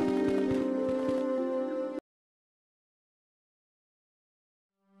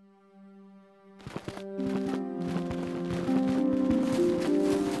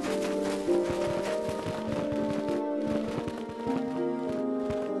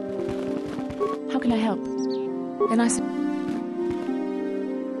 How can I help? Can I...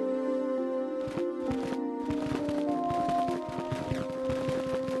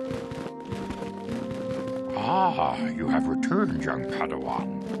 Ah, you have returned, young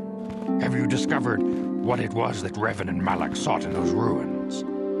Padawan. Have you discovered what it was that Revan and Malak sought in those ruins?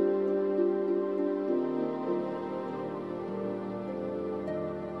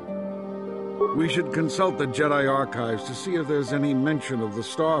 We should consult the Jedi archives to see if there's any mention of the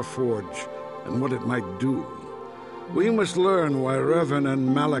Star Forge and what it might do. We must learn why Revan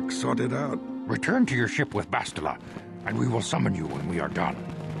and Malak sought it out. Return to your ship with Bastila, and we will summon you when we are done.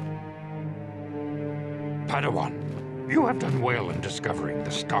 Padawan, you have done well in discovering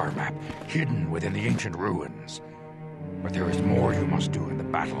the star map hidden within the ancient ruins. But there is more you must do in the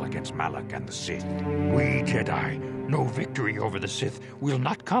battle against Malak and the Sith. We Jedi know victory over the Sith will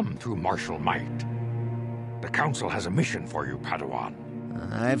not come through martial might. The Council has a mission for you, Padawan.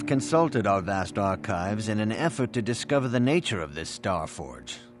 I've consulted our vast archives in an effort to discover the nature of this Star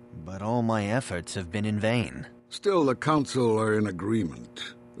Forge, but all my efforts have been in vain. Still, the Council are in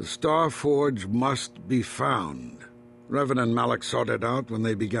agreement. The Star Forge must be found. Revan and Malak sought it out when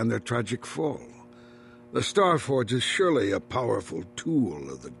they began their tragic fall. The Star Forge is surely a powerful tool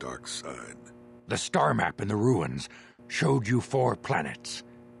of the dark side. The star map in the ruins showed you 4 planets,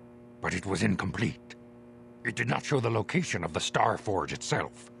 but it was incomplete. It did not show the location of the Star Forge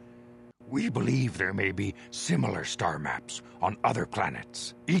itself. We believe there may be similar star maps on other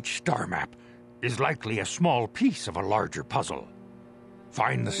planets. Each star map is likely a small piece of a larger puzzle.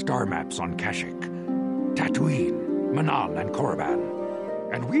 Find the star maps on Kashyyyk, Dantooine, Manal, and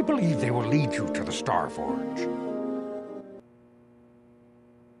Korriban, and we believe they will lead you to the Star Forge.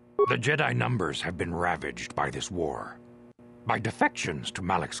 The Jedi numbers have been ravaged by this war, by defections to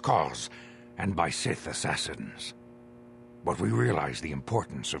Malak's cause, and by Sith assassins. But we realize the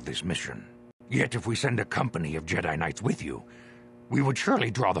importance of this mission. Yet if we send a company of Jedi Knights with you, we would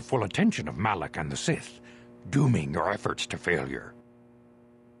surely draw the full attention of Malak and the Sith, dooming your efforts to failure.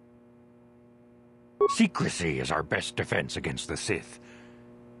 Secrecy is our best defense against the Sith,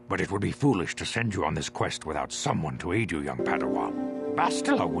 but it would be foolish to send you on this quest without someone to aid you, young Padawan.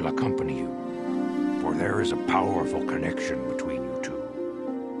 Bastila will accompany you, for there is a powerful connection between you two.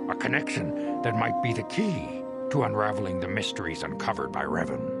 A connection that might be the key to unraveling the mysteries uncovered by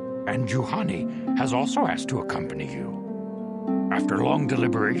Revan. And Juhani has also asked to accompany you. After long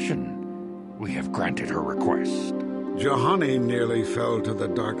deliberation, we have granted her request. Juhani nearly fell to the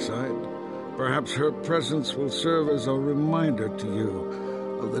dark side. Perhaps her presence will serve as a reminder to you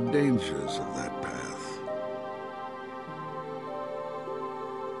of the dangers of that path.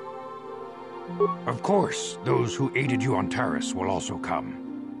 Of course, those who aided you on Taris will also come.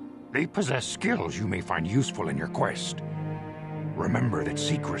 They possess skills you may find useful in your quest. Remember that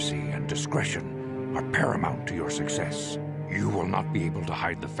secrecy and discretion are paramount to your success. You will not be able to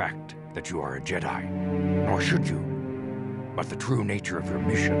hide the fact that you are a Jedi, nor should you. But the true nature of your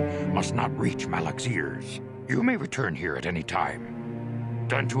mission must not reach Malak's ears. You may return here at any time.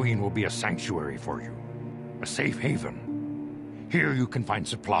 Dantooine will be a sanctuary for you, a safe haven. Here you can find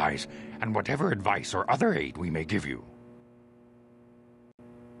supplies and whatever advice or other aid we may give you.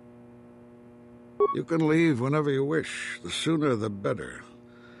 You can leave whenever you wish. The sooner the better.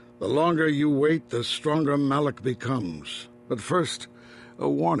 The longer you wait, the stronger Malak becomes. But first, a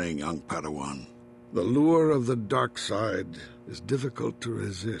warning, young Padawan. The lure of the dark side is difficult to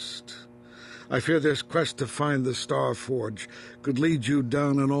resist. I fear this quest to find the Star Forge could lead you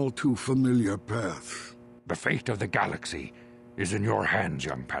down an all too familiar path. The fate of the galaxy is in your hands,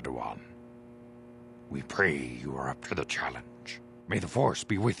 young Padawan. We pray you are up to the challenge. May the Force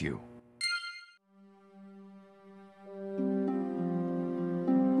be with you.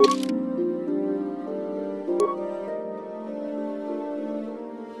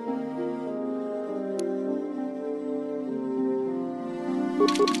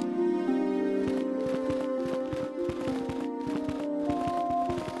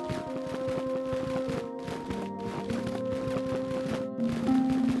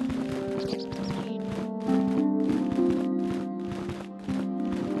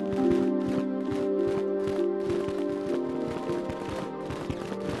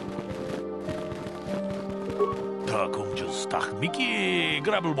 Miki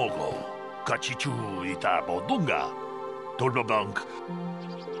grabel mogo, kachichu ita bodunga, tolbabank.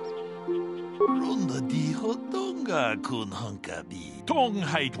 Ronda di hodonga kun hankabi. Tong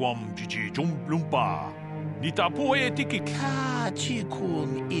haitwam jiji jumblumpa. Nita poetiki kachi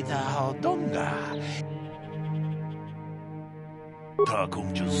kun ita hodonga. Ta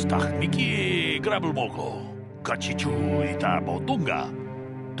kum just tak miki grabel mogo, kachichu ita bodunga.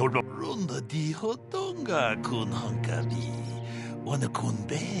 Tolba ronda di hodonga kun hankabi. Wana kun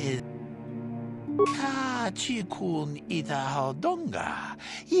be Kachi kun ita hodonga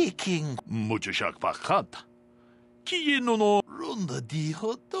Iking Muchashak pakat Kiyeno no Ronda di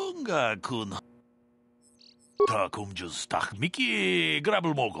hodonga kun Takum just tak miki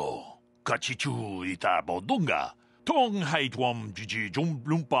grabel mogo Kachichu ita bodonga Tong haitwam jiji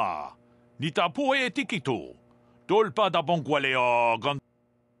jumblumpa Nita poe tikito Tolpa da bonkwaleo gan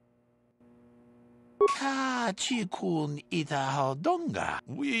Kachi kun ita hodonga.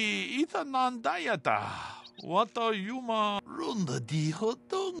 We ita nandayata. Wata yuma runda di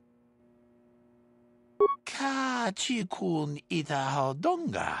hodonga. Kachi kun ita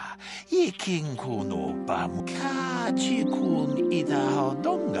hodonga. Iking kuno bamu. Kachi kun ita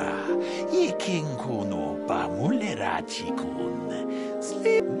hodonga. Iking kuno bamulerachi kun.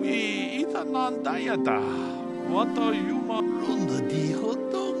 Sleep. We ita nandayata. Wata yuma runda di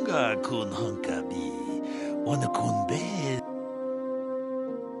hodonga kun hankabi. Wana kun be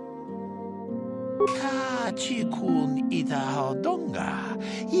Kachi kun ita hodonga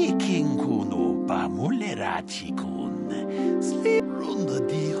Iking kuno bamulerachi kun Sleep runda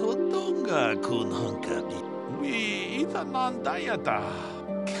di hodonga kun hankabi We ita nandayata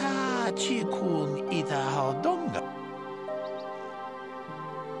Kachi kun ita hodonga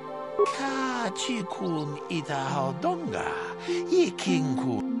Kachi kun ita hodonga Iking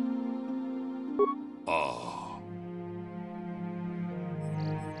kun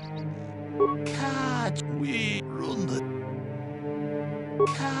We runda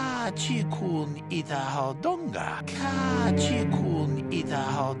Kachi kun ita hodonga Kachi kun ita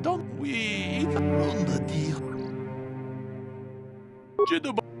hodonga We ita runda di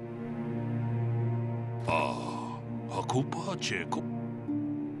Jedaba Hakupa cheko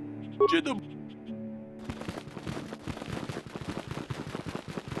Jedaba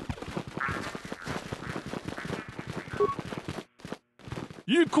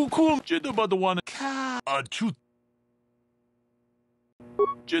Yikukum Jedaba the one Achut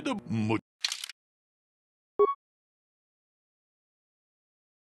Jedaba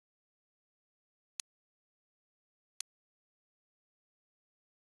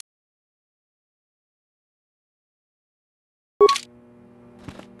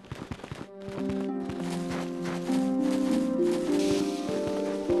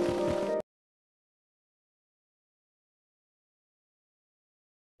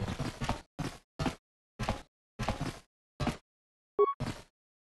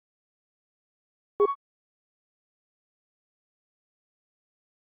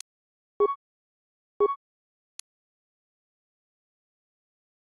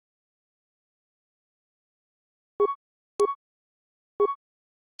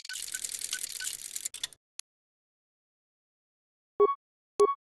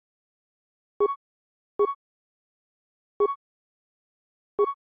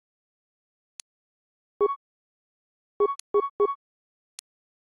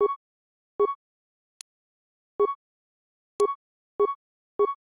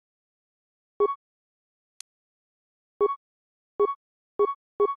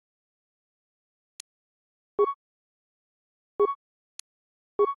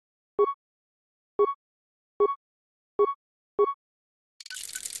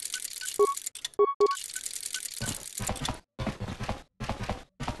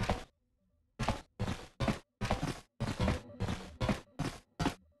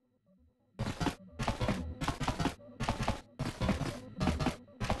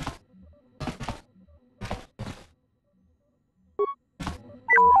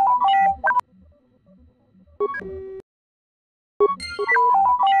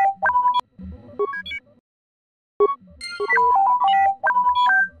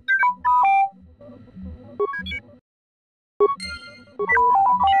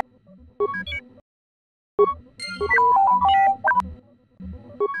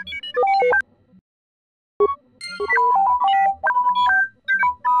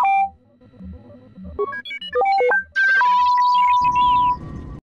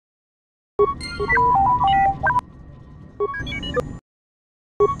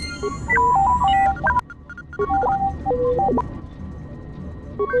How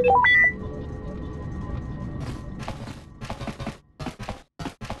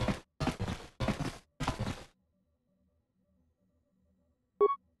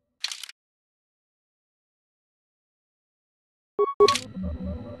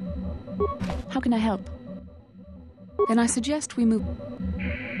can I help? Then I suggest we move...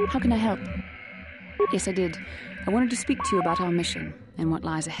 How can I help? Yes, I did. I wanted to speak to you about our mission and what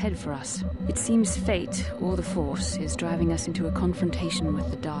lies ahead for us. It seems fate, or the Force, is driving us into a confrontation with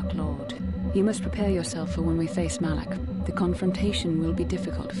the Dark Lord. You must prepare yourself for when we face Malak. The confrontation will be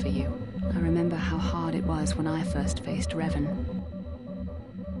difficult for you. I remember how hard it was when I first faced Revan.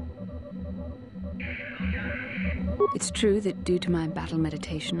 It's true that due to my battle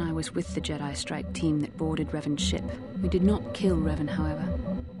meditation, I was with the Jedi strike team that boarded Revan's ship. We did not kill Revan, however.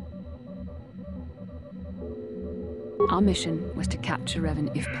 Our mission was to capture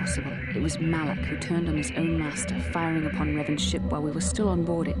Revan if possible. It was Malak who turned on his own master, firing upon Revan's ship while we were still on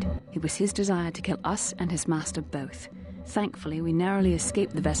board it. It was his desire to kill us and his master both. Thankfully, we narrowly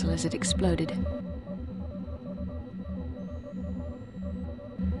escaped the vessel as it exploded.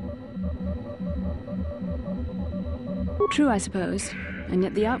 True, I suppose, and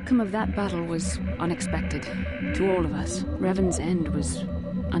yet the outcome of that battle was unexpected. To all of us, Revan's end was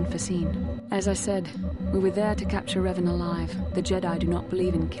unforeseen. As I said, we were there to capture Revan alive. The Jedi do not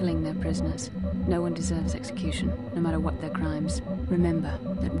believe in killing their prisoners. No one deserves execution, no matter what their crimes. Remember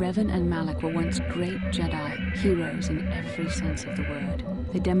that Revan and Malak were once great Jedi, heroes in every sense of the word.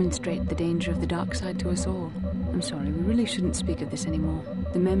 They demonstrate the danger of the dark side to us all. I'm sorry, we really shouldn't speak of this anymore.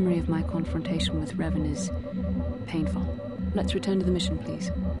 The memory of my confrontation with Revan is painful. Let's return to the mission,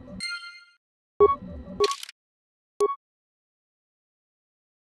 please.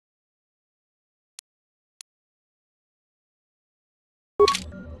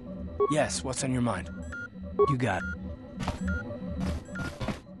 Yes, what's on your mind? You got it.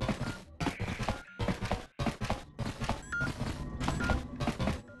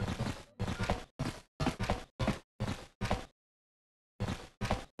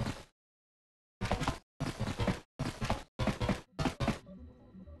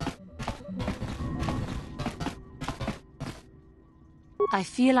 I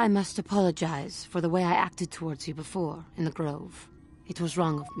feel I must apologize for the way I acted towards you before, in the Grove. It was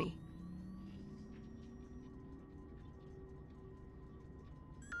wrong of me.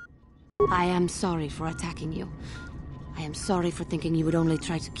 I am sorry for attacking you. I am sorry for thinking you would only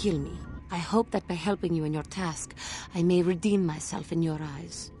try to kill me. I hope that by helping you in your task, I may redeem myself in your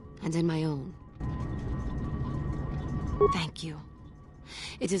eyes, and in my own. Thank you.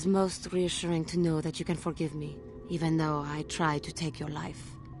 It is most reassuring to know that you can forgive me, even though I tried to take your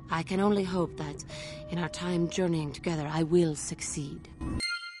life. I can only hope that, in our time journeying together, I will succeed.